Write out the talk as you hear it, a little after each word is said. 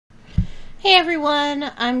Hey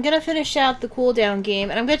everyone, I'm gonna finish out the cooldown game,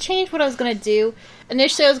 and I'm gonna change what I was gonna do.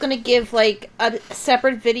 Initially I was gonna give, like, a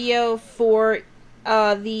separate video for,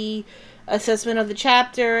 the assessment of the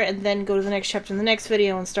chapter, and then go to the next chapter in the next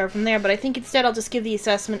video and start from there, but I think instead I'll just give the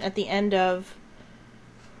assessment at the end of,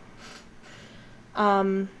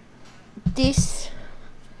 this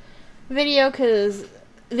video, because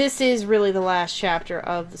this is really the last chapter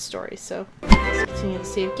of the story, so let's continue the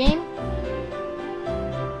save game.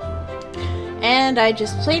 And I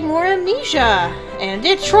just played more Amnesia, and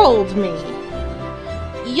it trolled me.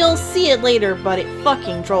 You'll see it later, but it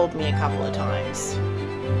fucking trolled me a couple of times.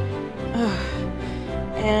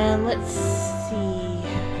 And let's see.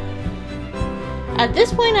 At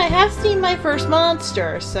this point, I have seen my first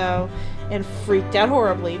monster, so, and freaked out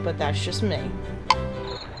horribly, but that's just me.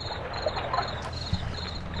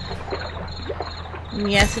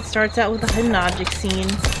 And yes, it starts out with a hidden object scene.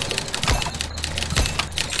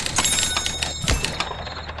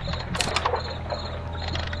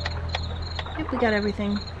 We got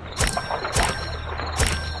everything.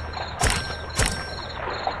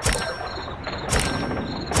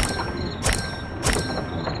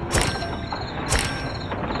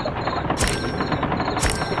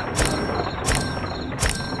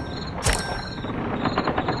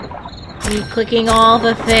 Me clicking all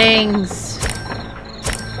the things.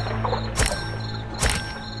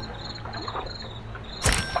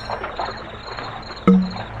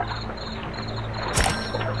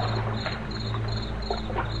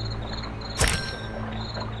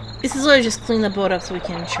 This is literally just clean the boat up so we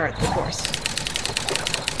can chart the course.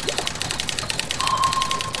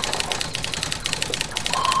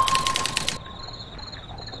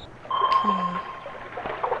 Okay.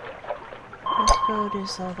 This boat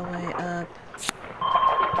is all the way up.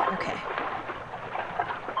 Okay.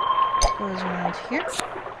 Goes around here.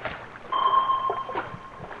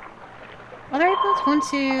 Are there 8 boats? 1,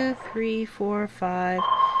 2, 3, 4, 5,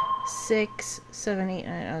 6, 7, 8,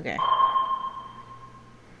 9. Okay.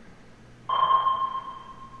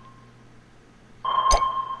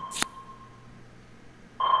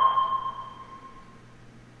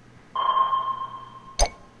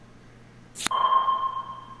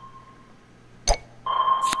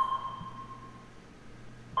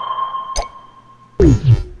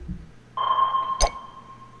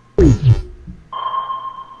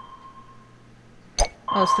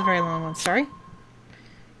 Oh, it's the very long one, sorry.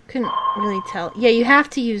 Couldn't really tell. Yeah, you have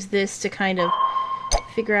to use this to kind of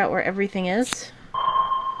figure out where everything is.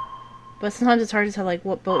 But sometimes it's hard to tell, like,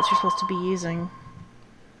 what boats you're supposed to be using.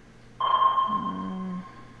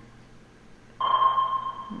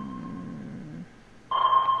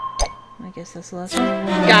 I guess that's the last one.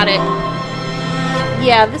 Got it.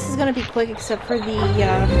 Yeah, this is gonna be quick except for the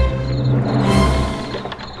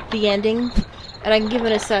ending. And I can give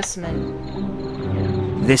an assessment.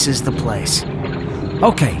 This is the place.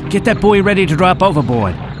 Okay, get that buoy ready to drop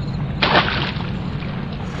overboard.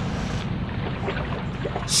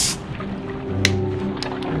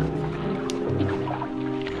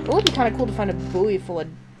 It would be kind of cool to find a buoy full of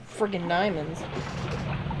friggin' diamonds.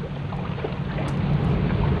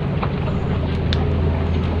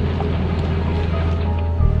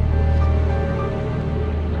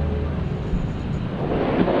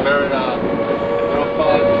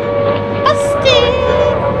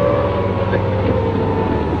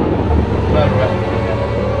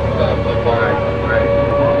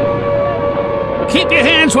 Keep your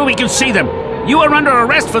hands where we can see them. You are under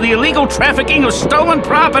arrest for the illegal trafficking of stolen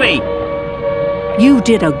property. You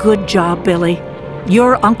did a good job, Billy.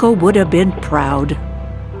 Your uncle would have been proud.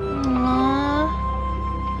 Aww.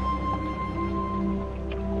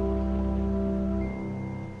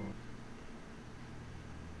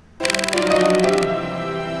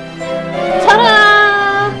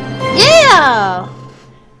 Ta-da! Yeah!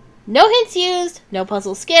 No hints used, no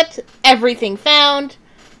puzzle skipped, everything found,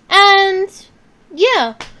 and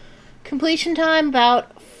yeah, completion time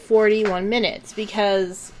about 41 minutes,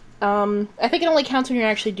 because I think it only counts when you're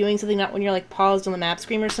actually doing something, not when you're like paused on the map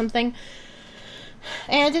screen or something.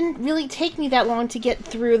 And it didn't really take me that long to get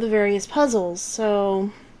through the various puzzles,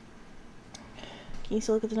 so can you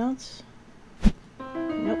still look at the notes?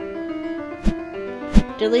 Nope.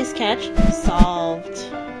 Deadliest catch solved.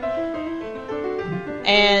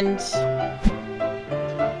 And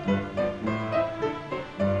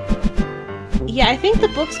yeah, I think the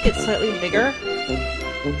books get slightly bigger.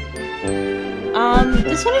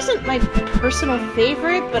 This one isn't my personal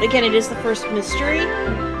favorite, but again, it is the first mystery.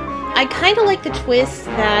 I kind of like the twist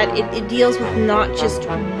that it deals with not just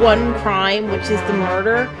one crime, which is the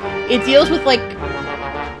murder. It deals with, like,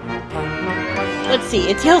 let's see,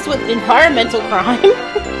 it deals with environmental crime.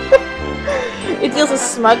 It deals with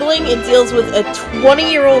smuggling, it deals with a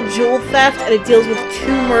 20-year-old jewel theft, and it deals with 2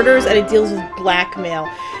 murders, and it deals with blackmail.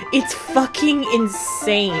 It's fucking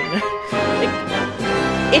insane.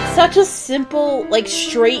 It's such a simple,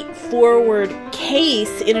 straightforward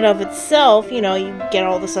case in and of itself. You know, you get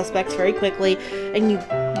all the suspects very quickly, and you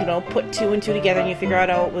put 2 and 2 together, and you figure out,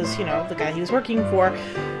 oh, it was, the guy he was working for.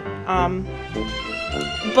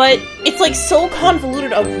 But it's, so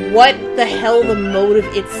convoluted of what the hell the motive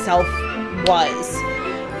itself was.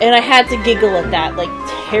 And I had to giggle at that,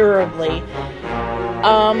 terribly.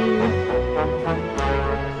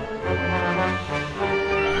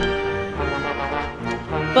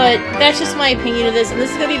 But that's just my opinion of this, and this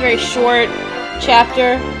is going to be a very short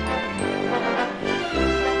chapter.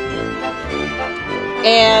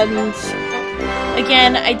 And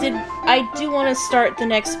again, I do want to start the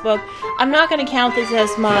next book. I'm not going to count this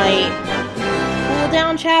as my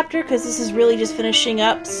cooldown chapter, because this is really just finishing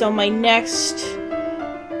up, so my next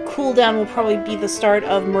cooldown will probably be the start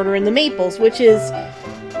of Murder in the Maples, which is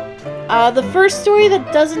the first story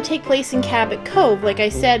that doesn't take place in Cabot Cove. Like I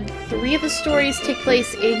said, 3 of the stories take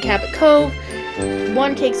place in Cabot Cove,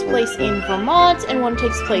 1 takes place in Vermont, and 1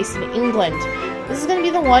 takes place in England. This is going to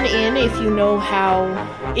be the one if you know how,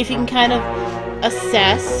 if you can kind of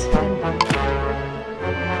assess.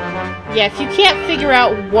 Yeah, if you can't figure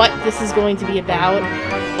out what this is going to be about,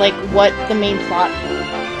 what the main plot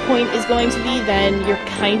point is going to be, then you're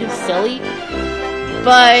kind of silly.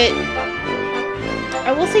 But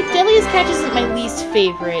I will say Deadliest Catch isn't my least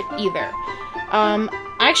favorite either.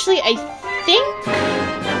 Actually, I think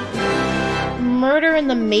Murder in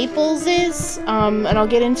the Maples is, and I'll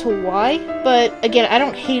get into why. But again, I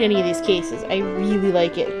don't hate any of these cases. I really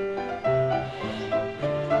like it.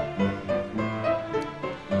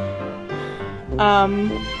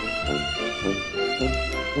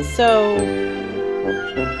 So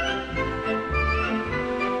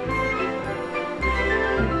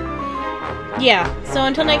yeah, so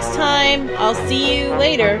until next time, I'll see you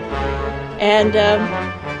later, and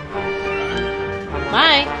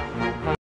bye!